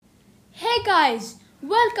Hey guys,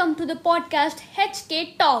 welcome to the podcast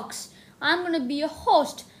HK Talks. I'm gonna be your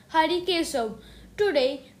host, Hari Kesav.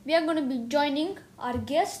 Today we are gonna be joining our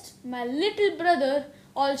guest, my little brother,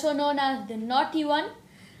 also known as the naughty one,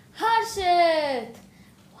 Harshith.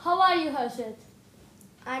 How are you, Harshith?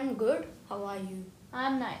 I'm good. How are you?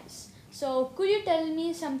 I'm nice. So, could you tell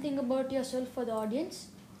me something about yourself for the audience?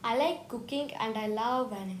 I like cooking and I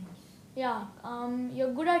love animals. Yeah,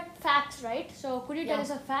 you're good at facts, right? So, could you tell Yeah.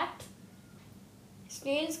 us a fact?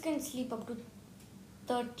 Snails can sleep up to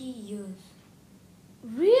 30 years.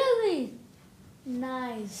 Really?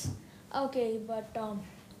 Nice. Okay, but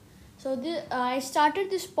I started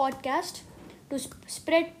this podcast to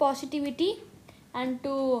spread positivity and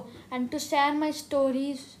to share my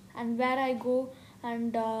stories and where I go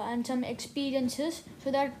and some experiences so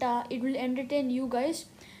that it will entertain you guys.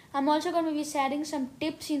 I'm also going to be sharing some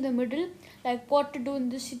tips in the middle, like what to do in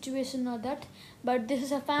this situation or that. But this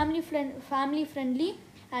is a family friendly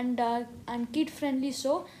and kid friendly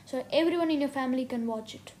show, so everyone in your family can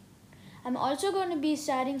watch it. I'm also going to be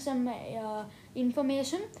sharing some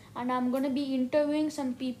information and I'm going to be interviewing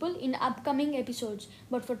some people in upcoming episodes.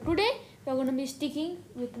 But for today, we're going to be sticking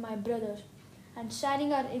with my brother and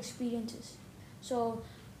sharing our experiences. So,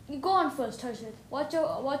 you go on first, Harshit. What's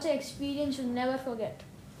your experience you'll never forget?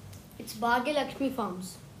 It's Bhagyalakshmi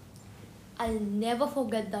Farms. I'll never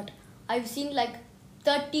forget that. I've seen like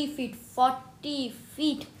 30 feet, 40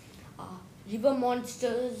 feet river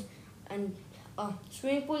monsters and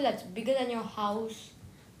swimming pool that's bigger than your house.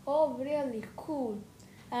 Oh, really cool.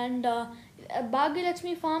 And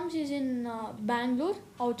Bhagyalakshmi Farms is in Bangalore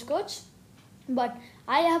outskirts, but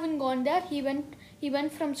I haven't gone there. He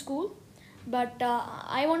went from school, but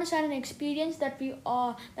I want to share an experience that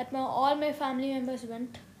all my family members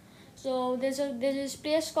went. So there's this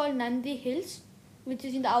place called Nandi Hills, which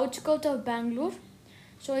is in the outskirts of Bangalore.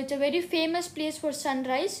 So it's a very famous place for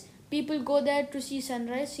sunrise. People go there to see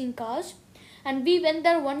sunrise in cars, and we went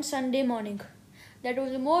there one Sunday morning. That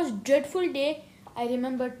was the most dreadful day I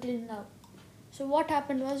remember till now. So what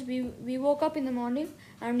happened was we woke up in the morning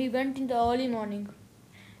and we went in the early morning.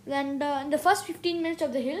 And in the first 15 minutes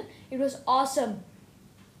of the hill, it was awesome.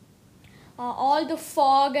 All the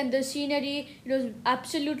fog and the scenery, it was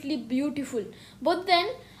absolutely beautiful. But then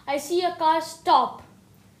I see a car stop.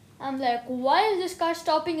 I'm like, why is this car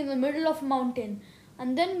stopping in the middle of a mountain?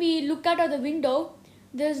 And then we look out of the window.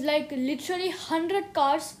 There's like literally 100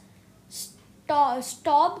 cars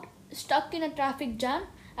stopped, stuck in a traffic jam.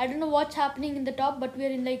 I don't know what's happening in the top, but we're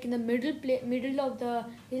in the middle of the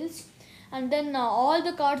hills. And then all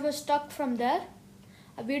the cars were stuck from there.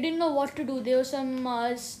 We didn't know what to do. There was some,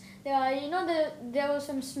 there was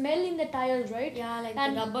some smell in the tires, right? Yeah, like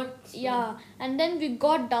And the rubber. Smell. yeah, and then we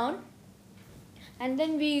got down and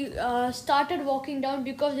then we started walking down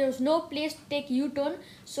because there was no place to take U-turn.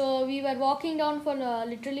 So we were walking down for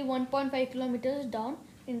literally 1.5 kilometers down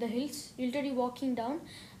in the hills, literally walking down.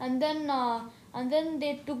 And then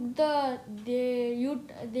they took the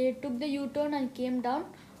U-turn and came down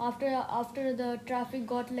after the traffic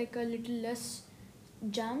got like a little less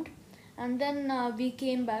jammed. And then we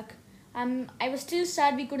came back. I was still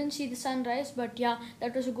sad we couldn't see the sunrise, but yeah,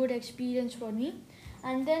 that was a good experience for me.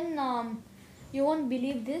 And then you won't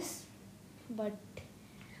believe this, but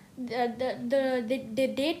the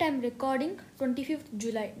date I'm recording, 25th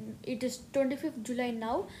July. It is 25th July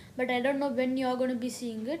now, but I don't know when you are going to be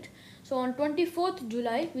seeing it. So on 24th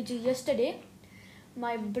July, which is yesterday,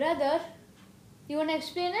 my brother, you want to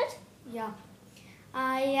explain it? Yeah.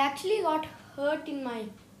 I actually got hurt in my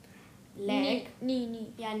leg.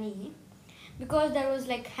 Knee. Yeah, knee. Because there was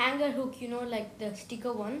like hanger hook, like the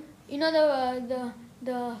sticker one. You know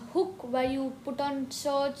the hook where you put on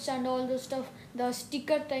shirts and all those stuff, the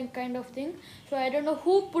sticker kind of thing. So I don't know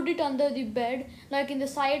who put it under the bed, like in the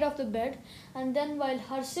side of the bed. And then while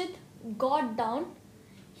Harshith got down,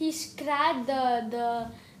 he scratched the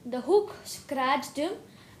hook scratched him,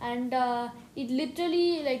 and it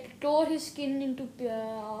literally like tore his skin into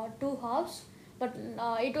two halves. But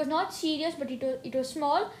it was not serious, but it was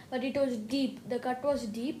small, but it was deep. The cut was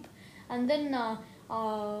deep, and then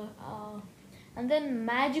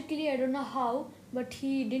magically, I don't know how, but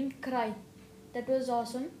he didn't cry. That was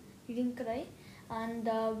awesome. He didn't cry, and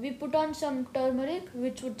we put on some turmeric,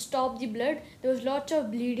 which would stop the blood. There was lots of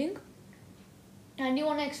bleeding. And you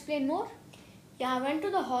want to explain more? Yeah, I went to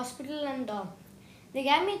the hospital and they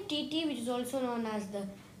gave me TT, which is also known as the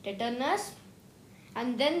tetanus.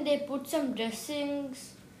 And then they put some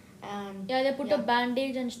dressings and Yeah, they put a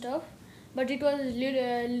bandage and stuff, but it was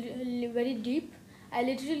very deep. I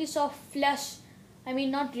literally saw flesh. I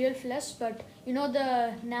mean, not real flesh, but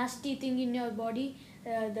the nasty thing in your body.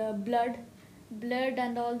 the blood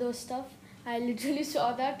and all those stuff. I literally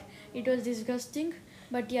saw that. It was disgusting,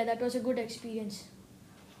 but yeah, that was a good experience.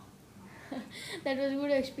 That was a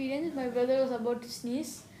good experience. My brother was about to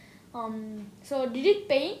sneeze. So did it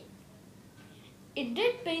pain? It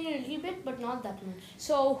did pain a little bit, but not that much.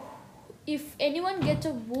 So if anyone gets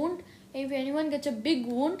a wound, if anyone gets a big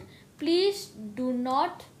wound, please do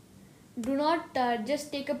not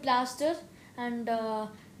just take a plaster and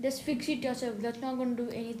just fix it yourself. That's not going to do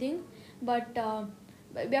anything. But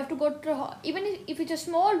we have to go to even if it's a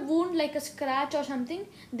small wound like a scratch or something,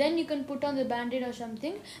 then you can put on the band-aid or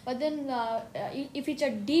something. But then if it's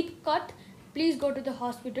a deep cut, please go to the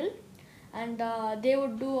hospital, and they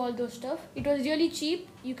would do all those stuff. It was really cheap.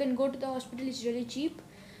 You can go to the hospital. It's really cheap.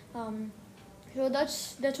 So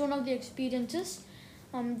that's one of the experiences.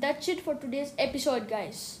 That's it for today's episode,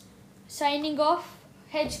 guys. Signing off,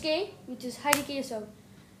 HK, which is Harike sir.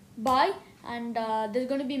 Bye, and there's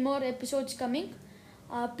going to be more episodes coming.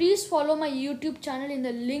 Please follow my YouTube channel in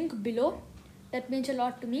the link below. That means a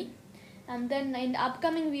lot to me. And then in the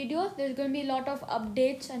upcoming videos, there's going to be a lot of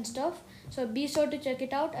updates and stuff. So be sure to check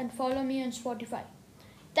it out and follow me on Spotify.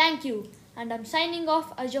 Thank you. And I'm signing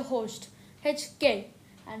off as your host, HK.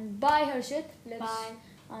 And bye, Harshith. Bye.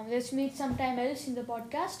 Let's meet sometime else in the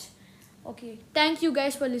podcast. Okay. Thank you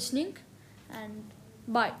guys for listening. And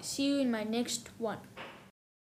bye. See you in my next one.